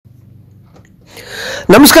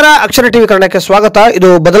ನಮಸ್ಕಾರ ಅಕ್ಷರ ಟಿವಿ ಕನ್ನಡಕ್ಕೆ ಸ್ವಾಗತ. ಇದು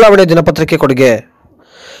ಬದಲಾವಣೆ ದಿನಪತ್ರಿಕೆ ಕೊಡುಗೆ.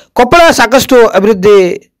 ಕೊಪ್ಪಳ ಸಾಕಷ್ಟು ಅಭಿವೃದ್ಧಿ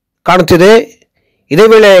ಕಾಣುತ್ತಿದೆ. ಇದೇ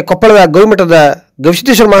ವೇಳೆ ಕೊಪ್ಪಳದ ಗವಿಮಠದ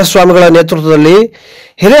ಗವಿಸಿದ್ದೇಶ್ವರ ಮಹಾಸ್ವಾಮಿಗಳ ನೇತೃತ್ವದಲ್ಲಿ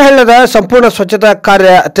ಹಿರೇಹಳ್ಳದ ಸಂಪೂರ್ಣ ಸ್ವಚ್ಛತಾ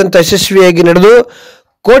ಕಾರ್ಯ ಅತ್ಯಂತ ಯಶಸ್ವಿಯಾಗಿ ನಡೆದು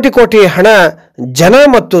ಕೋಟಿ ಕೋಟಿ ಹಣ ಜನ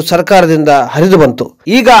ಮತ್ತು ಸರ್ಕಾರದಿಂದ ಹರಿದು ಬಂತು.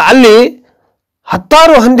 ಈಗ ಅಲ್ಲಿ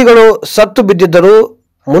 10 ಹಂದಿಗಳು ಸತ್ತು ಬಿದ್ದಿದ್ದರೂ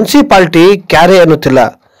ಮುನ್ಸಿಪಾಲಿಟಿ ಕ್ಯಾರೆ ಅನ್ನುತ್ತಿಲ್ಲ.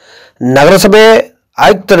 ನಗರಸಭೆ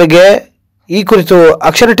ಆಯುಕ್ತರಿಗೆ ಈ ಕುರಿತು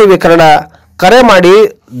ಅಕ್ಷರ ಟಿವಿ ಕನ್ನಡ ಕರೆ ಮಾಡಿ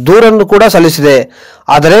ದೂರನ್ನು ಕೂಡ ಸಲ್ಲಿಸಿದೆ.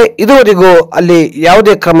 ಆದರೆ ಇದುವರೆಗೂ ಅಲ್ಲಿ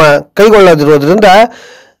ಯಾವುದೇ ಕ್ರಮ ಕೈಗೊಳ್ಳದಿರುವುದರಿಂದ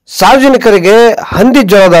ಸಾರ್ವಜನಿಕರಿಗೆ ಹಂದಿ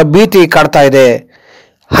ಜ್ವರದ ಭೀತಿ ಕಾಡ್ತಾ ಇದೆ.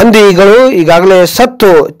 ಹಂದಿಗಳು ಈಗಾಗಲೇ ಸತ್ತು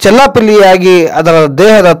ಚೆಲ್ಲಾಪಿಲ್ಲಿಯಾಗಿ ಅದರ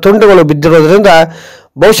ದೇಹದ ತುಂಡುಗಳು ಬಿದ್ದಿರುವುದರಿಂದ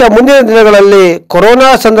ಬಹುಶಃ ಮುಂದಿನ ದಿನಗಳಲ್ಲಿ ಕೊರೋನಾ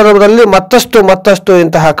ಸಂದರ್ಭದಲ್ಲಿ ಮತ್ತಷ್ಟು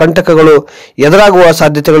ಇಂತಹ ಕಂಟಕಗಳು ಎದುರಾಗುವ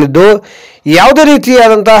ಸಾಧ್ಯತೆಗಳಿದ್ದು ಯಾವುದೇ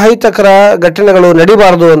ರೀತಿಯಾದಂತಹ ಅಹಿತಕರ ಘಟನೆಗಳು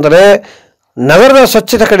ನಡೀಬಾರದು ಅಂದರೆ ನಗರದ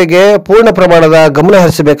ಸ್ವಚ್ಛತೆ ಕಡೆಗೆ ಪೂರ್ಣ ಪ್ರಮಾಣದ ಗಮನ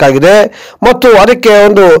ಹರಿಸಬೇಕಾಗಿದೆ ಮತ್ತು ಅದಕ್ಕೆ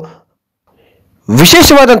ಒಂದು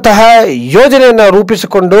ವಿಶೇಷವಾದಂತಹ ಯೋಜನೆಯನ್ನು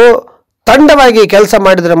ರೂಪಿಸಿಕೊಂಡು ತಂಡವಾಗಿ ಕೆಲಸ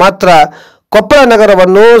ಮಾಡಿದರೆ ಮಾತ್ರ ಕೊಪ್ಪಳ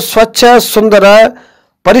ನಗರವನ್ನು ಸ್ವಚ್ಛ, ಸುಂದರ,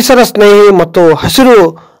 ಪರಿಸರ ಸ್ನೇಹಿ ಮತ್ತು ಹಸಿರು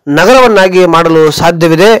ನಗರವನ್ನಾಗಿ ಮಾಡಲು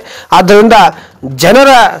ಸಾಧ್ಯವಿದೆ. ಆದ್ದರಿಂದ ಜನರ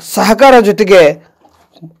ಸಹಕಾರ ಜೊತೆಗೆ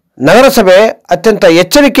ನಗರಸಭೆ ಅತ್ಯಂತ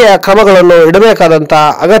ಎಚ್ಚರಿಕೆಯ ಕ್ರಮಗಳನ್ನು ಇಡಬೇಕಾದಂತಹ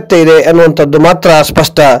ಅಗತ್ಯ ಇದೆ ಎನ್ನುವಂಥದ್ದು ಮಾತ್ರ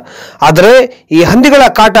ಸ್ಪಷ್ಟ. ಆದರೆ ಈ ಹಂದಿಗಳ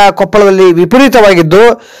ಕಾಟ ಕೊಪ್ಪಳದಲ್ಲಿ ವಿಪರೀತವಾಗಿದ್ದು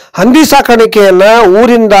ಹಂದಿ ಸಾಕಾಣಿಕೆಯನ್ನು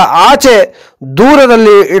ಊರಿಂದ ಆಚೆ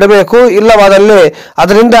ದೂರದಲ್ಲಿ ಇಡಬೇಕು. ಇಲ್ಲವಾದಲ್ಲಿ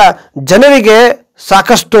ಅದರಿಂದ ಜನರಿಗೆ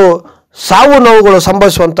ಸಾಕಷ್ಟು ಸಾವು ನೋವುಗಳು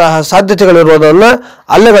ಸಂಭವಿಸುವಂತಹ ಸಾಧ್ಯತೆಗಳಿರುವುದನ್ನು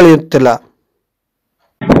ಅಲ್ಲಗಳೆಯುತ್ತಿಲ್ಲ.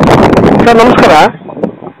 ಸರ್ ನಮಸ್ಕಾರ.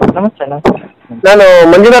 ನಮಸ್ತೆ. ನಾನು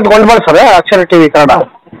ಮಂಜುನಾಥ್ ಗೊಂಡಬಾಳ್ ಸರ್, ಅಕ್ಷರ ಟಿವಿ ಕನ್ನಡ.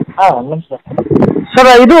 ಸರ್,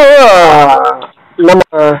 ಇದು ನಮ್ಮ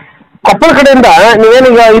ಕೊಪ್ಪಳ ಕಡೆಯಿಂದ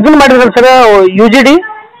ನೀವೇನೀಗ ಇದನ್ನ ಮಾಡಿದ್ರಲ್ಲ ಸರ್, UGD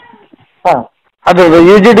ಅದು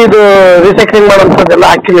UGD ರೀಸೈಕ್ಲಿಂಗ್ ಮಾಡುವಂಥದ್ದೆಲ್ಲ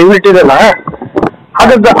ಹಾಕಿಲ್ಲ, ಯೂನಿಟ್ ಇದೆಲ್ಲ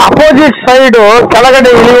ಅದ್ರದ್ದು ಅಪೋಸಿಟ್ ಸೈಡು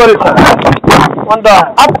ಕೆಳಗಡೆ ಇಳಿಯುವಲ್ಲಿ ಸರ್ ಒಂದು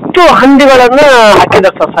 10 ಹಂದಿಗಳನ್ನು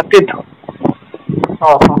ಹಾಕಿದ್ದಾರೆ ಸರ್, ಸತ್ತಿತ್ತು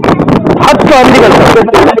 10 ಹಂದಿಗಳು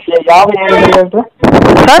ಯಾವ ಏರಿಯಾ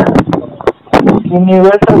ಸರ್? ನೀವು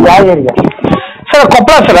ಹೇಳ್ತಾರೆ ಯಾವ ಏರಿಯಾ ಸರ್?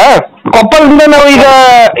 ಕೊಪ್ಪಳ ಸರ್. ಕೊಪ್ಪಳದಿಂದ ನಾವು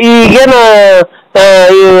ಈಗೇನು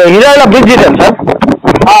ಹಿರೇಹಳ್ಳ ಬ್ರಿಡ್ಜ್ ಇದೆ ಸರ್.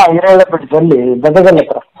 ಹಿರೇಹಳ್ಳ ಬ್ರಿಡ್ಜ್ ಅಲ್ಲಿ ಗದಗಲ್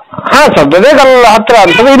ಹತ್ರ. ಸರ್, ಗದಗಲ್ ಹತ್ರ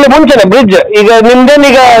ಅಂತ ಇಲ್ಲಿ ಮುಂಚೆನೆ ಬ್ರಿಡ್ಜ್. ಈಗ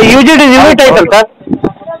ನಿಮ್ದೇನೀಗ UGD ಯೂನಿಟ್ ಐತಲ್ಲ ಸರ್,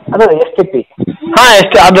 ಅದು STP.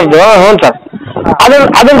 ಎಷ್ಟು ಅದ್ರದ್ದು? ಹ್ಞೂ ಸರ್.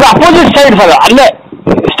 ಅದ್ರದ್ದು ಅಪೋಸಿಟ್ ಸೈಡ್ ಸರ್, ಅಲ್ಲೇ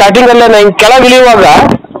ಸ್ಟಾರ್ಟಿಂಗ್ ಅಲ್ಲೇ ನಾವು ಕೆಳಗೆ ಇಳಿಯುವಾಗ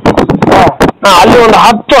ಅಲ್ಲಿ ಒಂದು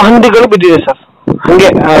 10 ಹಂದಿಗಳು ಬಿದ್ದಿದೆ ಸರ್. ಹಂಗೆ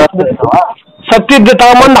ಸತ್ತಿದ್ದು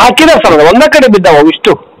ತಗೊಂಬಂದು ಹಾಕಿದೆ ಸರ್. ಒಂದ ಕಡೆ ಬಿದ್ದಾವ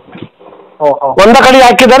ಇಷ್ಟು, ಒಂದ ಕಡೆ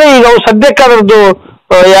ಹಾಕಿದ್ದಾರೆ. ಈಗ ಅವು ಸದ್ಯಕ್ಕೆ ಅದರದ್ದು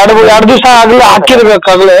 2 ದಿವಸ ಆಗಲೇ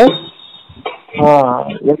ಹಾಕಿರ್ಬೇಕಾಗಲೇ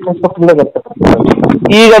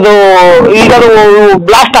ಈಗದು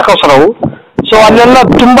ಬ್ಲಾಸ್ಟ್ ಹಾಕವ್ ಸರ್ ಅವು. ಸೊ ಅಲ್ಲೆಲ್ಲ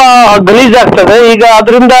ತುಂಬಾ ಗಲೀಜಾಗ್ತದೆ. ಈಗ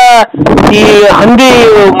ಅದರಿಂದ ಈ ಹಂದಿ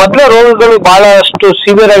ಮೊದಲೇ ರೋಗಗಳು ಬಹಳಷ್ಟು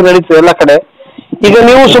ಸಿವಿಯರ್ ಆಗಿ ನಡೀತದೆ ಎಲ್ಲ ಕಡೆ. ಈಗ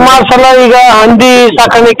ನೀವು ಸುಮಾರು ಸಲ ಈಗ ಹಂದಿ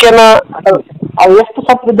ಸಾಕಾಣಿಕೆನ ಎಷ್ಟು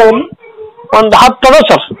ಸತ್ತು ಬಿದ್ದಾವಲ್ಲಿ? ಒಂದು 10 ಅದ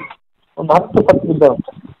ಸರ್. ಒಂದು 10 ಸತ್ತು ಬಿದ್ದಾವ.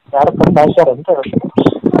 ಯಾರು ಕಂಡು ಹಾಕ್ಯಾರ ಅಂತ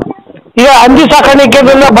ಈಗ ಹಂದಿ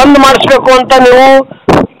ಸಾಕಾಣಿಕೆದನ್ನ ಬಂದ್ ಮಾಡಿಸ್ಬೇಕು ಅಂತ ನೀವು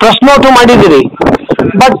ಪ್ರೆಸ್ ನೋಟು ಮಾಡಿದ್ದೀರಿ.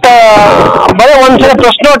 ಬಟ್ ಬರೀ ಒಂದ್ಸಲ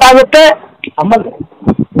ಪ್ರೆಸ್ ನೋಟ್ ಆಗುತ್ತೆ. ಆಮೇಲೆ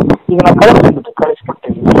ಈಗ ನಾವು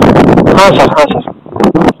ಕಳಿಸ್ಕೊಡ್ತೀವಿ. ಹಾಂ ಸರ್.